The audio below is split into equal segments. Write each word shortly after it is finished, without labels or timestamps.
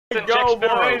Go,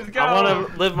 boys, go! I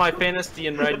want to live my fantasy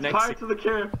and ride next. Pirates of the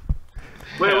Caribbean.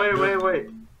 Wait.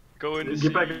 Go in the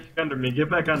Get back under me. Get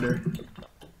back under.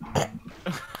 I'm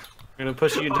gonna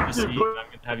push you into the sea. I'm gonna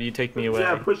have you take me away.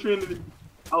 Yeah, push me into the...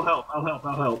 I'll help.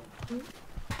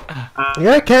 You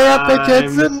okay up there,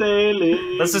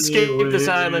 Jansen? Let's escape this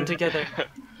island together.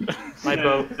 My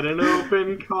boat. And an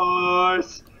open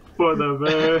course for the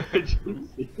Virgin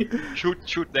Sea.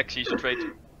 Shoot, Nexi, he's a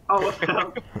traitor. Oh, what the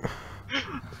hell?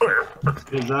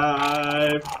 'Cause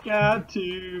I've got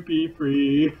to be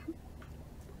free.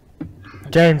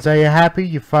 James, are you happy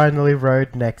you finally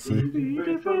rode Nexi?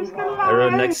 I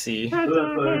rode Nexi,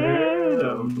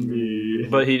 Me.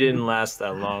 but he didn't last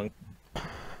that long.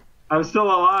 I'm still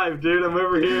alive, dude. I'm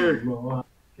over here.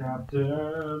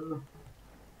 Captain.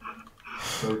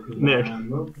 Nick.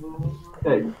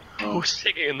 Hey. Who's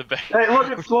singing in the back? Hey, look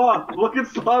at Sloth. Look at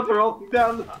Sloth rolling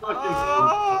down the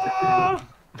fucking...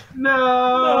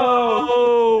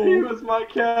 No! He was my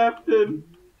captain.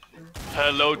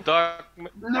 Hello, Dark.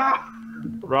 No!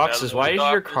 Roxas, why is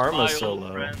your karma so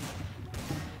low? Friend.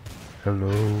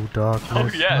 Hello, darkness. Oh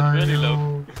yeah, it's really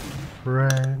low.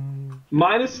 Friend.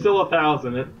 Mine is still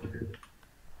 1,000.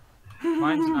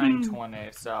 Mine's 920,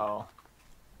 so...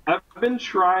 I've been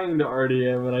trying to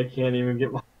RDM and I can't even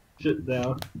get my shit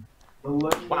down.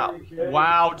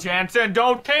 Wow, Jansen,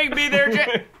 don't take me there,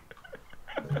 Jansen!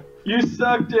 You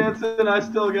suck, Jansen. I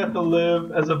still get to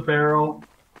live as a barrel.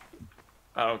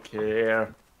 I don't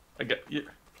care. I got you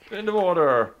in the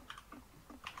water.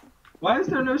 Why is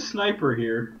there no sniper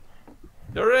here?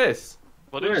 There is.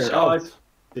 What Where? is Oh, I out?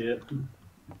 see it.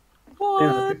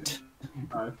 What?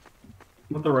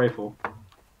 With the rifle.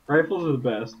 Rifles are the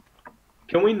best.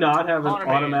 Can we not have an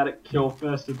automatic kill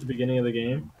fest at the beginning of the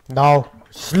game? No.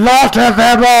 Slaughter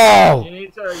them all! You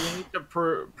need to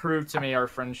prove to me our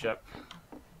friendship.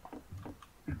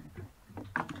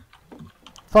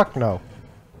 Fuck no.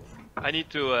 I need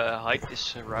to hide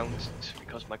this round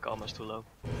because my karma is too low.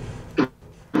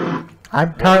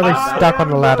 I'm currently stuck on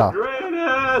the ladder.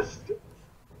 Greatest!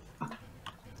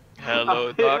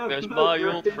 Hello, darkness, my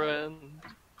old friend.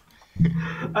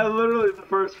 I literally the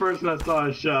first person I saw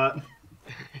a shot.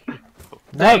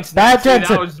 No, bad Jansen!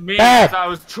 That was me, Bad! I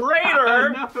was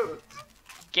traitor!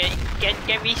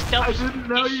 Can we stop I didn't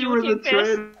know the you were the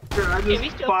shooting traitor. I we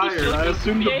just stop fired. the I shooting,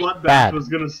 assumed the please? bloodbath Bad. was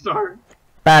gonna start.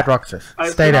 Bad, Roxas. I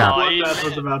Stay assumed down. the Oh, bloodbath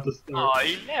was about to start. Oh,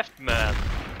 he left, man.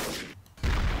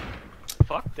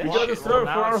 Fuck that We gotta shit. serve for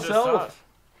ourselves.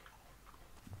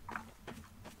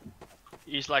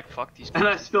 He's like, fuck these And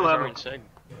I guys. still These have are a- insane.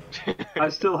 I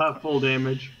still have full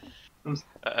damage. Oh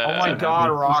my god, I'm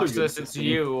so Roxas, good. it's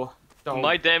you. Don't.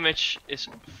 My damage is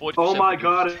 40%. Oh my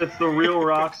god, it's the real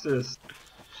Roxas.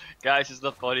 Guys, it's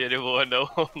not funny anymore. No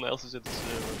one else is in the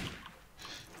server.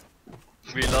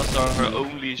 We lost our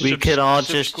only. We could all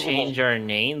just change our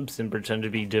names and pretend to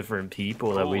be different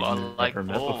people that we've never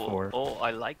met before. Oh,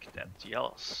 I like that.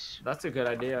 Yes. That's a good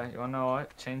idea. You wanna know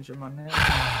what? Change your name.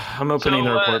 I'm opening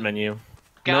the report menu.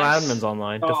 Guys, No admins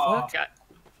online. The Oh. fuck?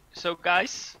 So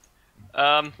guys,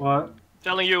 What?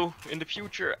 telling you, in the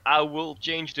future, I will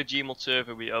change the Gmod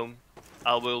server we own.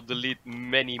 I will delete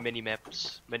many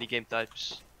maps, many game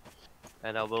types,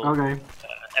 and I will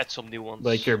add some new ones.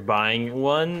 Like you're buying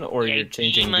one, or Yeah, you're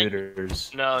changing Gmod.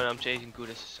 Gooters? No, I'm changing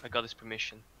Goodness. I got his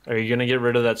permission. Are you gonna get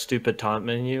rid of that stupid taunt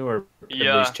menu, or at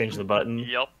Yeah. least change the button?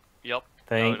 Yup.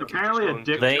 Thank, No, Apparently a just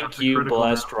dick going thank shot's a you, critical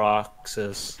blessed now.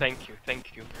 Roxas. Thank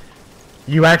you.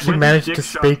 You actually When managed did to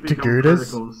dick shots speak to become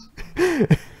Gooters?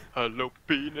 criticals? Hello,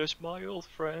 penis, my old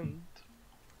friend.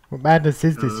 What madness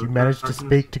is this? You managed to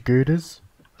speak to Gooters?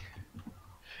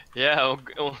 Yeah, on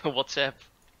WhatsApp.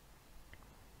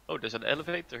 Oh, there's an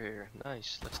elevator here.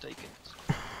 Nice, let's take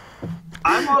it.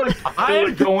 I'm on a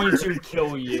I'm going to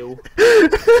kill you.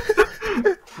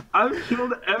 I've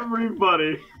killed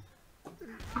everybody.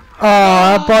 Oh,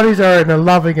 our bodies are in a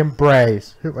loving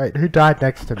embrace. Wait, who died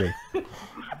next to me?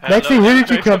 Nexi, who did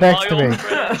you kill next to me?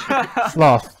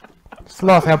 Sloth.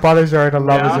 Sloth, our bodies are in a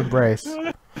lover's embrace.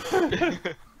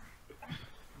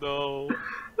 No.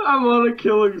 I'm on a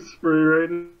killing spree right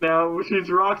now, which means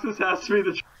Roxas has to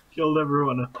be the killed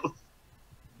everyone else.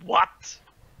 What?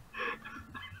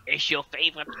 Is your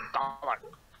favorite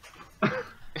color?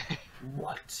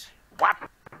 What? What?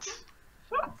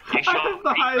 Is I your have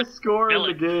the highest score in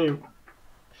the game.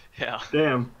 Yeah.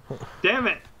 Damn. Damn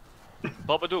it.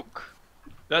 Babadook.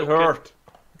 That hurt.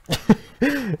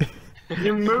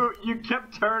 You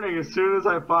kept turning as soon as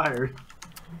I fired.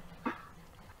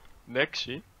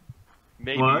 Nexi.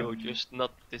 Maybe What? you're just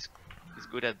not this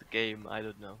good at the game. I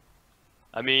don't know.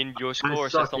 I mean, your score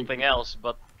suck says at something games. else,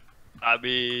 but I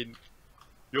mean,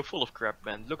 You're full of crap,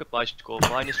 man. Look at my score,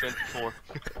 minus 24.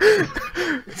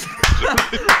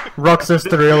 Roxas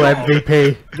the real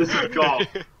MVP. This is golf.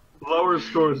 Lower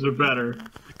scores are better.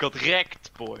 Got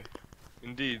wrecked, boy.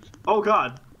 Indeed. Oh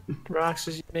god.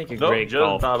 Roxas, you make a great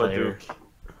golf player.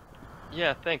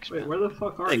 Yeah, thanks, man. Wait, where the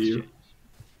fuck are Thanks, you? James.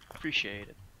 Appreciate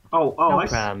it. Oh, No I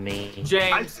problem, me.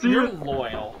 James, see you're it.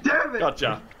 loyal. Damn it!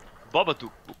 Gotcha.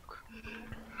 Babadook book.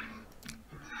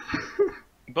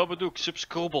 Babadook,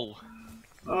 subscribble.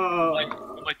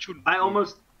 I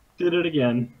almost did it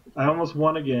again. I almost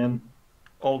won again.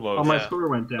 Almost. Oh, my Yeah. score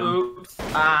went down. Oops,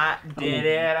 I did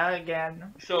it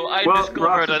again. So I Well, discovered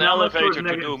Roxas, an now my elevator score's to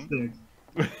 -6. Doom.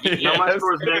 Now my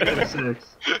score is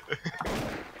 -6.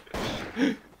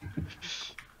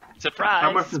 Surprise!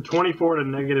 I went from 24 to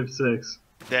 -6.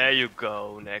 There you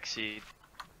go, Nexie.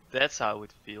 That's how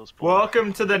it feels, boy.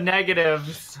 Welcome to the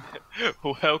negatives.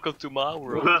 Welcome to my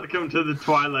world. Welcome to the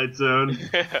Twilight Zone.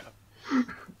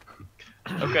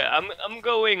 Okay, I'm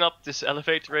going up this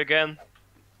elevator again.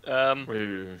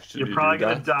 You're probably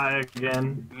gonna die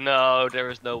again. No, there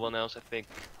is no one else, I think.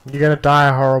 You're gonna die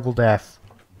a horrible death.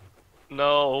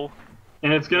 No.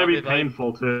 And it's gonna Not be if I-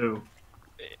 painful too.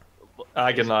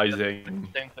 Agonizing.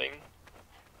 Same thing.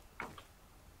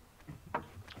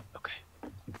 Okay.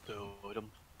 Boom.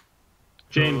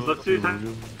 James, let's do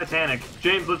Titanic.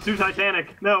 James, let's do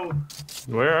Titanic. No.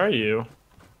 Where are you?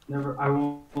 Never. I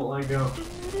won't let go.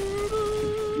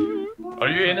 Are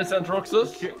you innocent,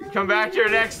 Roxas? Come back here,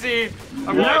 Nexie.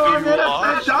 I'm No, I'm going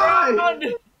gonna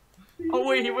die. Oh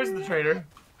wait, he was the traitor.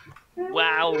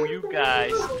 Wow, you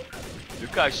guys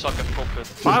suck at poker.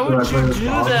 Why would you do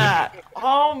that?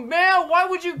 Oh man, why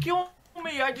would you kill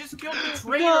me? I just killed the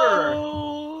traitor.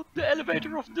 No, the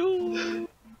elevator of doom.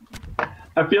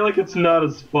 I feel like it's not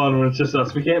as fun when it's just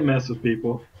us. We can't mess with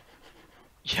people.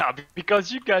 Yeah,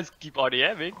 because you guys keep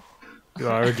RDMing. You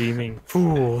are redeeming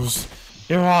fools.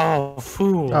 You're all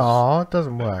fools. Oh, it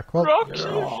doesn't work. Well, Roxas,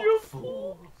 you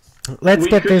fool. let's We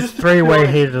get could this just three-way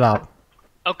destroy- heated up.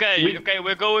 Okay,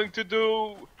 we're going to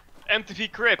do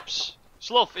MTV Crips.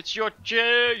 Sloth, it's your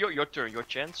turn, your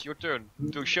turn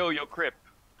to show your crib.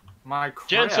 My crib.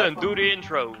 Jansen, do the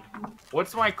intro.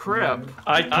 What's my crib?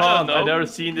 I don't can't. know. I've never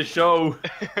seen the show.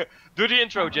 Do the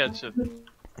intro, Jansen.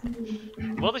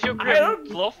 What is your crib,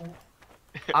 Sloth?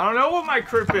 I don't know what my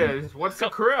crib is. What's the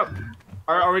crib?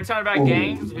 Are we talking about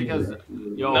games? Because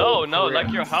yo. No, crib.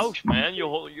 like your house, man. Your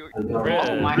Oh,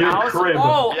 Crib. my Your house. crib.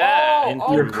 Oh, Yeah.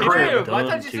 oh, Your crib. crib. I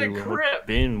thought you said crib.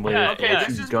 Been where Yeah, what yeah.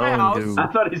 This you is my house. gonna do? I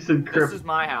thought he said This crib. is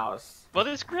my house. What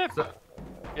is crib? So-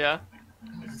 Yeah.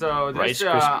 So Rice this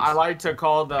Krispies. I like to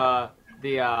call the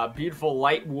beautiful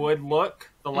light wood look.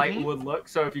 The light Mhm. wood look.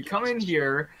 So if you come in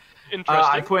here, Interesting.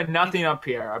 I put nothing up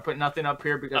here. I put nothing up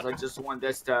here because I just want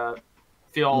this to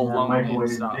feel all Yeah, lonely and microwave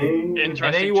stuff. ding. Interesting.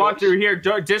 And then you walk choice. through here.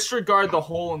 Disregard the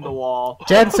hole in the wall.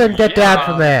 Jensen, get down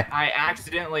from there. I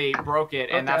accidentally broke it,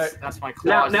 and Okay. that's my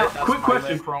Now- closet. now, that's quick my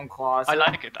question. chrome closet. I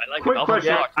like it. Quick I'll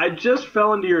question. block. I just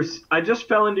fell into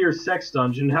your sex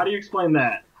dungeon. How do you explain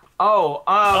that? Oh,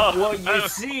 Oh,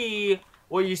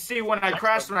 well, you see, when I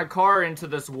crashed my car into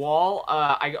this wall,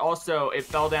 it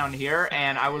fell down here,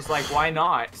 and I was like, why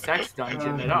not? Sex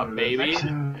dungeon it up, baby.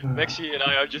 Mexi and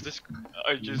I are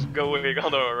just going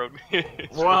on our own.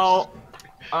 Well,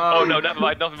 oh no, never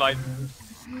mind.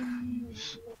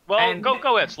 Well, And-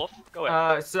 go ahead, Sloth. Go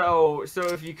ahead. So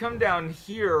if you come down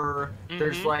here,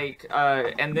 there's Mhm. like,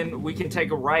 and then we can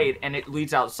take a right, and it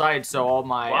leads outside. So all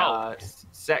my Wow.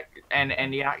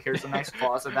 and yeah, here's a nice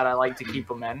closet that I like to keep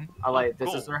them in. This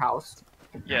Cool. is their house.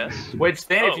 Yes. Which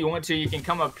then, if Oh. you want to, you can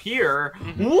come up here.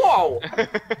 Mhm. Whoa!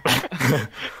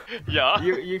 Yeah.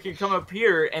 You can come up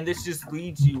here, and this just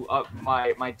leads you up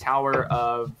my tower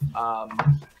of Of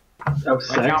my sex?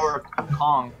 tower of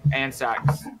Kong and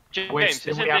sex. James, Which,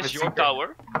 isn't then we have this a your secret.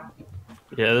 tower?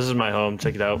 Yeah, this is my home.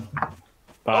 Check it out.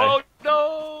 Bye. Oh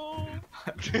no!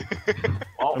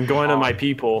 Oh, I'm going to my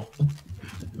people.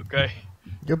 Okay.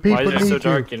 Your Why people is it so need you.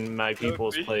 dark in my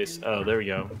people's place? Oh, there we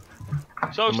go.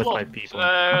 So I'm with my Sloth, people.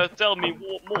 tell me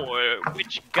more.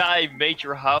 Which guy made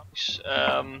your house?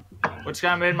 Which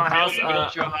guy made my house?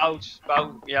 Built your house.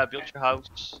 Built your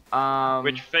house.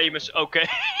 Which famous? Okay.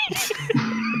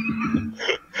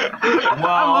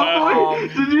 Well,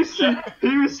 Did you see?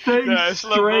 He was staying Yeah,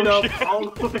 slow straight up motion. all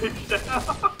the way down.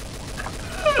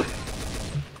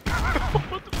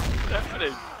 What the fuck is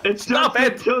happening? It's Stop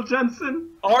Jensen. it! Kill Jensen.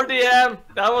 RDM!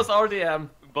 That was RDM.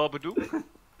 Babadook?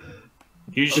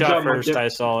 You sorry, shot my first, kid. I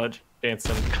saw it.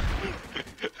 Jansen.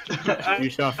 You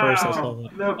shot first, I saw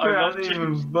it. No, fair, I didn't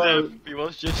even vote. He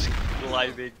was just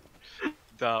climbing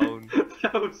down.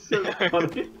 That was so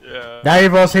funny. Yeah. Now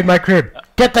you've all seen my crib.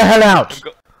 Get the hell out!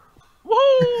 Woo!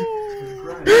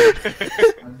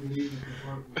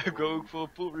 I'm going for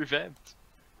full revamped.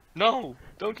 No,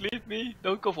 don't leave me.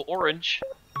 Don't go for orange.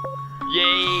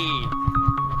 Yay!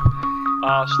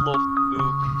 Sloth.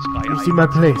 Ooh, spy You eye. see my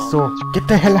place, so get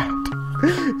the hell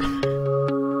out.